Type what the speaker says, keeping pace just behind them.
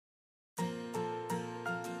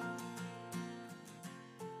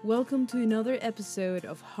Welcome to another episode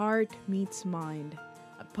of Heart Meets Mind,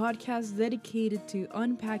 a podcast dedicated to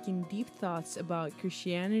unpacking deep thoughts about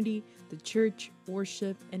Christianity, the church,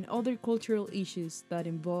 worship, and other cultural issues that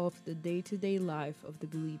involve the day-to-day life of the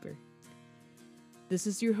believer. This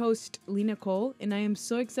is your host, Lena Cole, and I am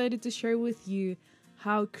so excited to share with you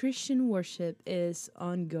how Christian worship is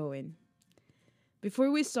ongoing.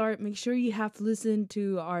 Before we start, make sure you have listened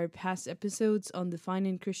to our past episodes on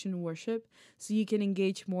defining Christian worship so you can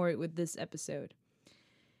engage more with this episode.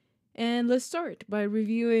 And let's start by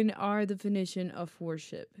reviewing our definition of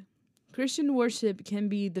worship. Christian worship can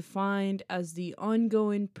be defined as the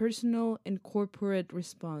ongoing personal and corporate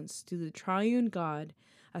response to the triune God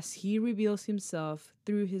as he reveals himself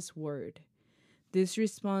through his word. This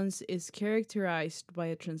response is characterized by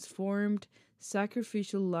a transformed,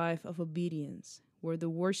 sacrificial life of obedience, where the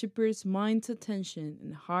worshipper's mind's attention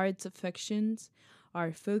and heart's affections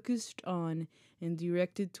are focused on and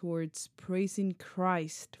directed towards praising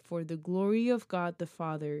Christ for the glory of God the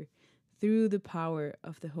Father through the power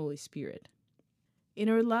of the Holy Spirit. In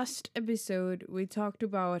our last episode, we talked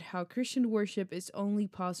about how Christian worship is only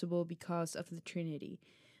possible because of the Trinity.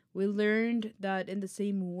 We learned that in the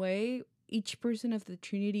same way, each person of the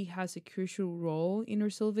Trinity has a crucial role in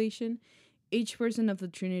our salvation. Each person of the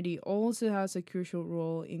Trinity also has a crucial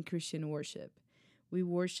role in Christian worship. We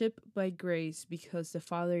worship by grace because the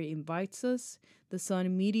Father invites us, the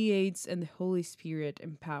Son mediates, and the Holy Spirit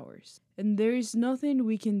empowers. And there is nothing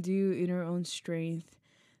we can do in our own strength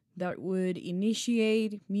that would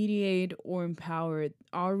initiate, mediate, or empower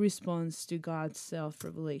our response to God's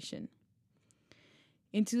self-revelation.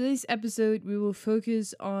 In today's episode, we will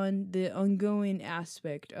focus on the ongoing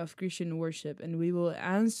aspect of Christian worship, and we will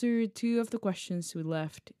answer two of the questions we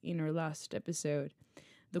left in our last episode.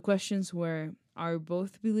 The questions were, are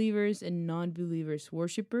both believers and non-believers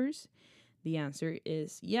worshipers? The answer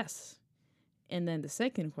is yes. And then the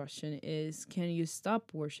second question is, can you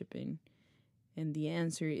stop worshiping? And the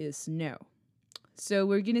answer is no. So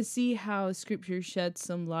we're going to see how Scripture sheds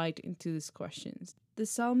some light into these questions. The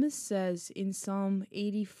psalmist says in Psalm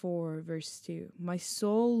 84, verse 2, "My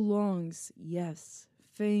soul longs, yes,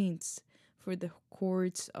 faints, for the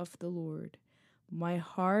courts of the Lord. My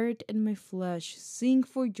heart and my flesh sing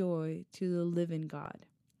for joy to the living God."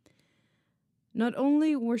 Not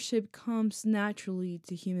only worship comes naturally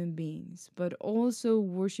to human beings, but also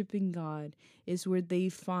worshiping God is where they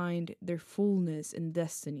find their fullness and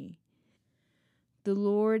destiny. The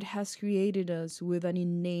Lord has created us with an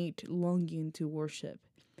innate longing to worship.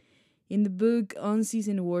 In the book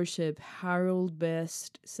Unceasing Worship, Harold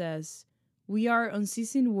Best says, "We are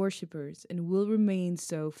unceasing worshipers and will remain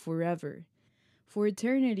so forever. For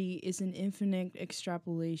eternity is an infinite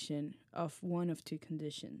extrapolation of one of two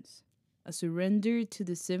conditions: a surrender to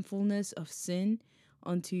the sinfulness of sin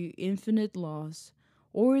unto infinite loss,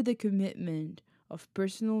 or the commitment of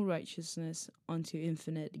personal righteousness unto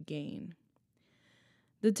infinite gain."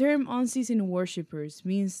 The term unceasing worshipers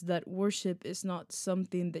means that worship is not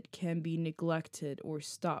something that can be neglected or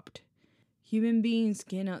stopped. Human beings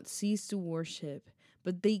cannot cease to worship,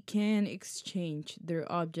 but they can exchange their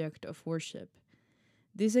object of worship.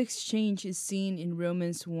 This exchange is seen in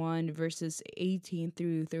Romans 1 verses 18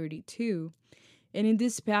 through 32, and in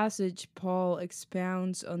this passage, Paul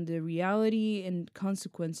expounds on the reality and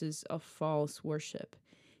consequences of false worship.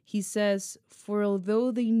 He says, "For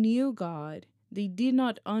although they knew God, they did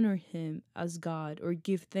not honor him as God or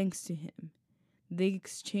give thanks to him. They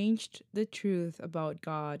exchanged the truth about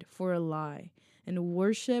God for a lie and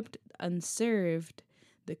worshipped and served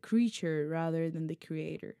the creature rather than the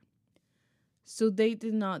Creator." So they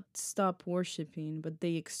did not stop worshiping, but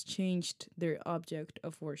they exchanged their object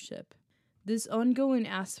of worship. This ongoing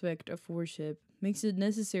aspect of worship makes it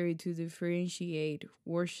necessary to differentiate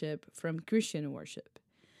worship from Christian worship.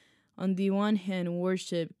 On the one hand,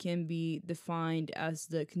 worship can be defined as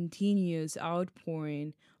the continuous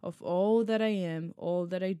outpouring of all that I am, all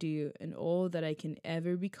that I do, and all that I can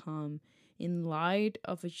ever become in light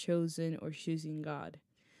of a chosen or choosing God.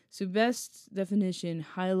 So Best's definition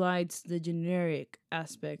highlights the generic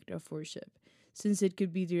aspect of worship, since it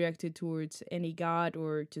could be directed towards any God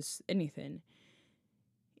or just anything.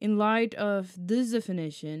 In light of this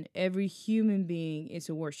definition, every human being is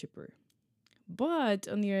a worshiper. But,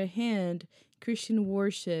 on the other hand, Christian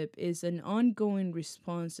worship is an ongoing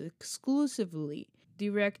response exclusively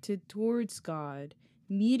directed towards God,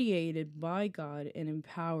 mediated by God, and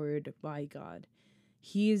empowered by God.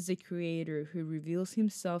 He is the Creator who reveals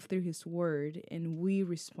himself through his word, and we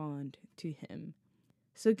respond to him.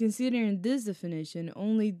 So considering this definition,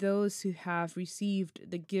 only those who have received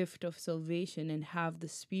the gift of salvation and have the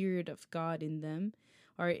Spirit of God in them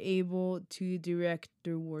are able to direct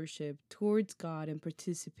their worship towards God and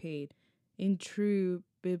participate in true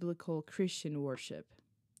biblical Christian worship.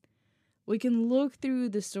 We can look through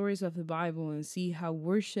the stories of the Bible and see how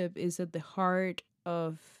worship is at the heart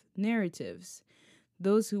of narratives.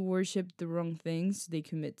 Those who worship the wrong things, they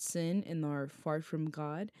commit sin and are far from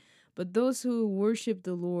God. But those who worship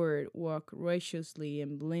the Lord walk righteously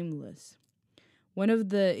and blameless. One of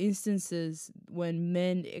the instances when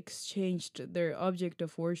men exchanged their object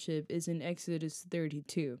of worship is in Exodus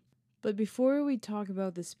 32. But before we talk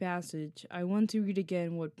about this passage, I want to read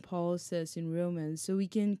again what Paul says in Romans so we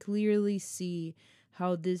can clearly see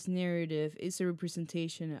how this narrative is a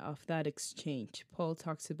representation of that exchange Paul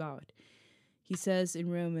talks about. He says in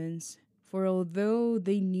Romans, "For although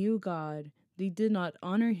they knew God, they did not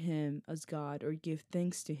honor him as God or give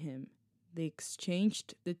thanks to him. They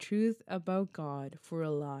exchanged the truth about God for a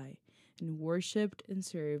lie and worshipped and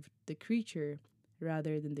served the creature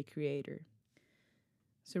rather than the Creator."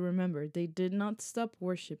 So remember, they did not stop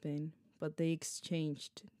worshiping, but they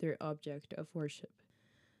exchanged their object of worship.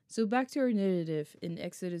 So back to our narrative in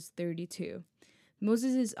Exodus 32.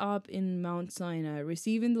 Moses is up in Mount Sinai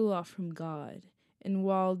receiving the law from God, and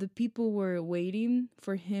while the people were waiting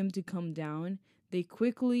for him to come down, they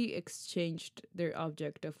quickly exchanged their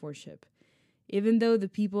object of worship. Even though the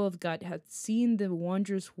people of God had seen the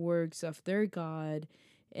wondrous works of their God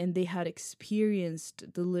and they had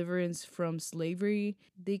experienced deliverance from slavery,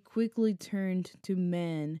 they quickly turned to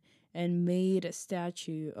man and made a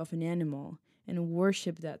statue of an animal and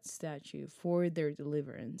worshiped that statue for their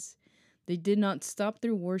deliverance. They did not stop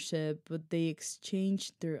their worship, but they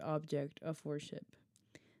exchanged their object of worship.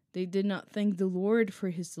 They did not thank the Lord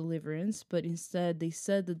for his deliverance, but instead they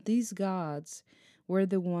said that these gods were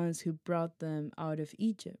the ones who brought them out of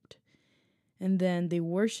Egypt. And then they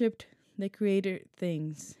worshipped the created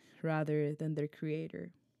things rather than their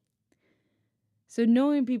creator. So,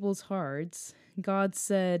 knowing people's hearts, God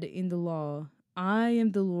said in the law, "I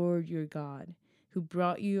am the Lord your God, who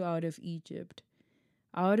brought you out of Egypt,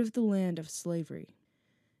 out of the land of slavery.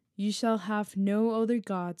 You shall have no other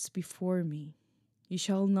gods before me. You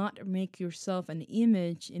shall not make yourself an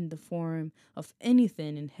image in the form of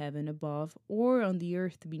anything in heaven above, or on the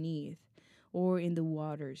earth beneath, or in the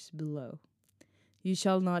waters below. You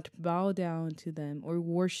shall not bow down to them or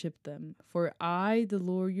worship them, for I, the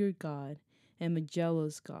Lord your God, am a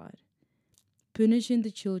jealous God, punishing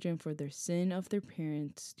the children for their sin of their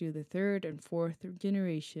parents to the third and fourth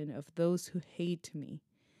generation of those who hate me,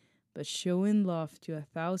 but showing love to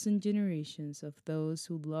 1,000 generations of those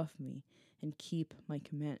who love me and keep my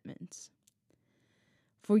commandments."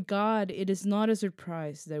 For God, it is not a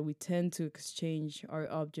surprise that we tend to exchange our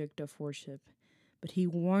object of worship, but he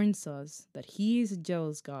warns us that he is a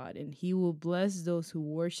jealous God and he will bless those who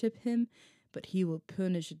worship him, but he will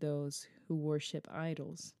punish those who worship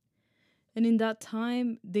idols. And in that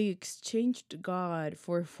time, they exchanged God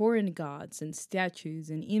for foreign gods and statues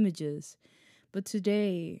and images. But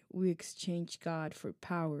today, we exchange God for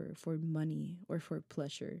power, for money, or for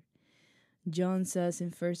pleasure. John says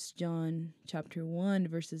in 1 John chapter 1,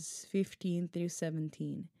 verses 15 through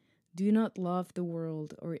 17, "Do not love the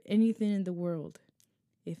world or anything in the world.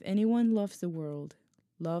 If anyone loves the world,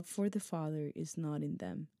 love for the Father is not in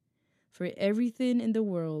them. For everything in the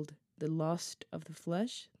world, the lust of the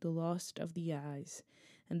flesh, the lust of the eyes,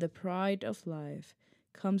 and the pride of life,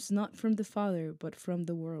 comes not from the Father, but from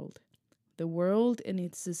the world. The world and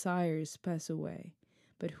its desires pass away,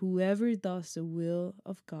 but whoever does the will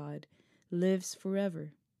of God lives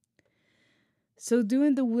forever." So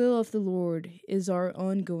doing the will of the Lord is our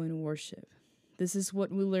ongoing worship. This is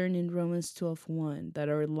what we learn in Romans 12:1, that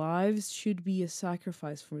our lives should be a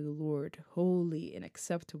sacrifice for the Lord, holy and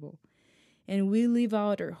acceptable. And we live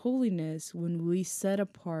out our holiness when we set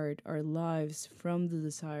apart our lives from the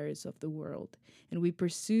desires of the world, and we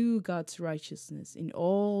pursue God's righteousness in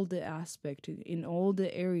all the aspects, in all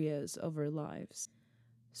the areas of our lives.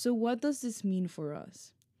 So what does this mean for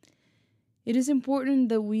us? It is important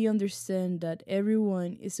that we understand that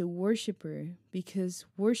everyone is a worshiper because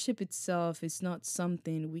worship itself is not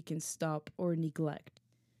something we can stop or neglect.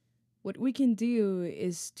 What we can do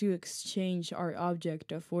is to exchange our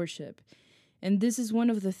object of worship, and this is one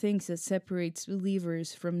of the things that separates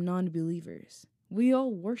believers from non-believers. We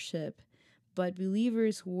all worship, but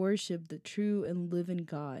believers worship the true and living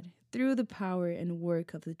God through the power and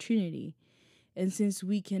work of the Trinity. And since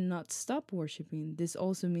we cannot stop worshiping, this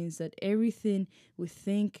also means that everything we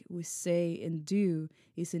think, we say, and do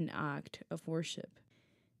is an act of worship.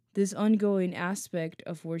 This ongoing aspect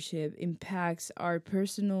of worship impacts our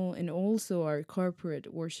personal and also our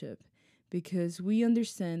corporate worship, because we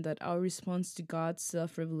understand that our response to God's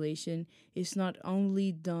self revelation is not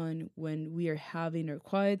only done when we are having our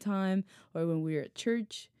quiet time or when we are at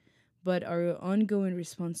church, but our ongoing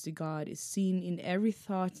response to God is seen in every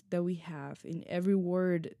thought that we have, in every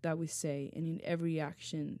word that we say, and in every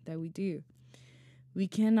action that we do. We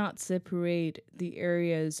cannot separate the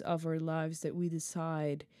areas of our lives that we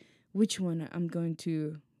decide which one I'm going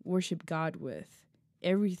to worship God with.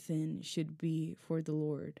 Everything should be for the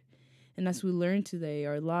Lord. And as we learn today,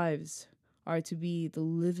 our lives are to be the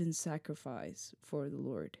living sacrifice for the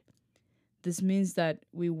Lord. This means that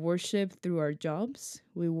we worship through our jobs,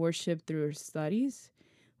 we worship through our studies,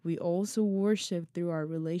 we also worship through our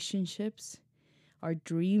relationships, our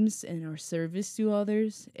dreams, and our service to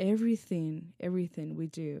others. Everything we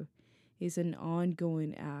do is an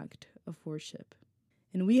ongoing act of worship.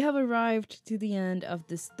 And we have arrived to the end of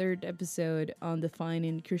this third episode on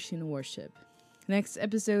defining Christian worship. Next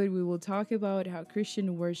episode, we will talk about how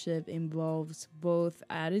Christian worship involves both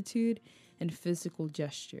attitude and physical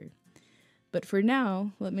gesture. But for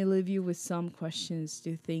now, let me leave you with some questions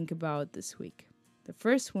to think about this week. The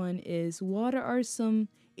first one is, what are some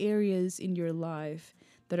areas in your life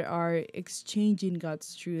that are exchanging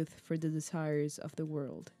God's truth for the desires of the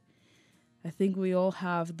world? I think we all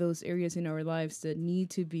have those areas in our lives that need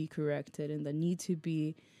to be corrected and that need to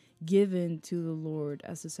be given to the Lord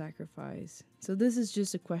as a sacrifice. So this is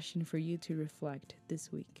just a question for you to reflect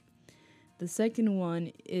this week. The second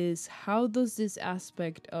one is, how does this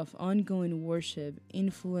aspect of ongoing worship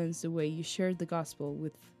influence the way you share the gospel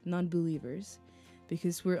with non-believers?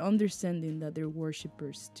 Because we're understanding that they're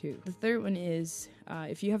worshipers too. The third one is,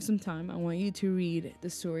 if you have some time, I want you to read the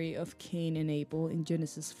story of Cain and Abel in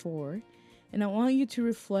Genesis 4. And I want you to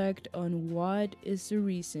reflect on what is the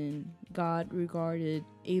reason God regarded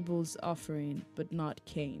Abel's offering but not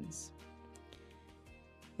Cain's.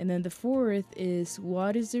 And then the fourth is,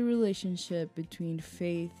 what is the relationship between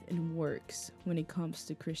faith and works when it comes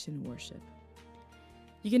to Christian worship?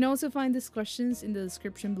 You can also find these questions in the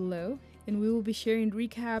description below, and we will be sharing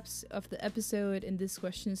recaps of the episode and these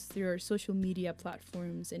questions through our social media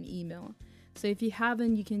platforms and email. So if you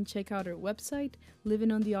haven't, you can check out our website,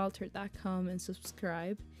 livingonthealtar.com, and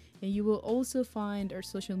subscribe. And you will also find our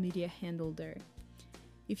social media handle there.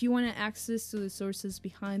 If you want access to the sources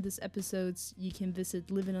behind these episodes, you can visit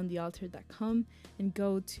livingonthealtar.com and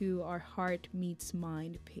go to our Heart Meets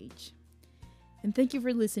Mind page. And thank you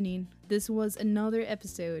for listening. This was another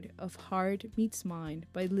episode of Heart Meets Mind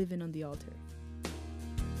by Living on the Altar.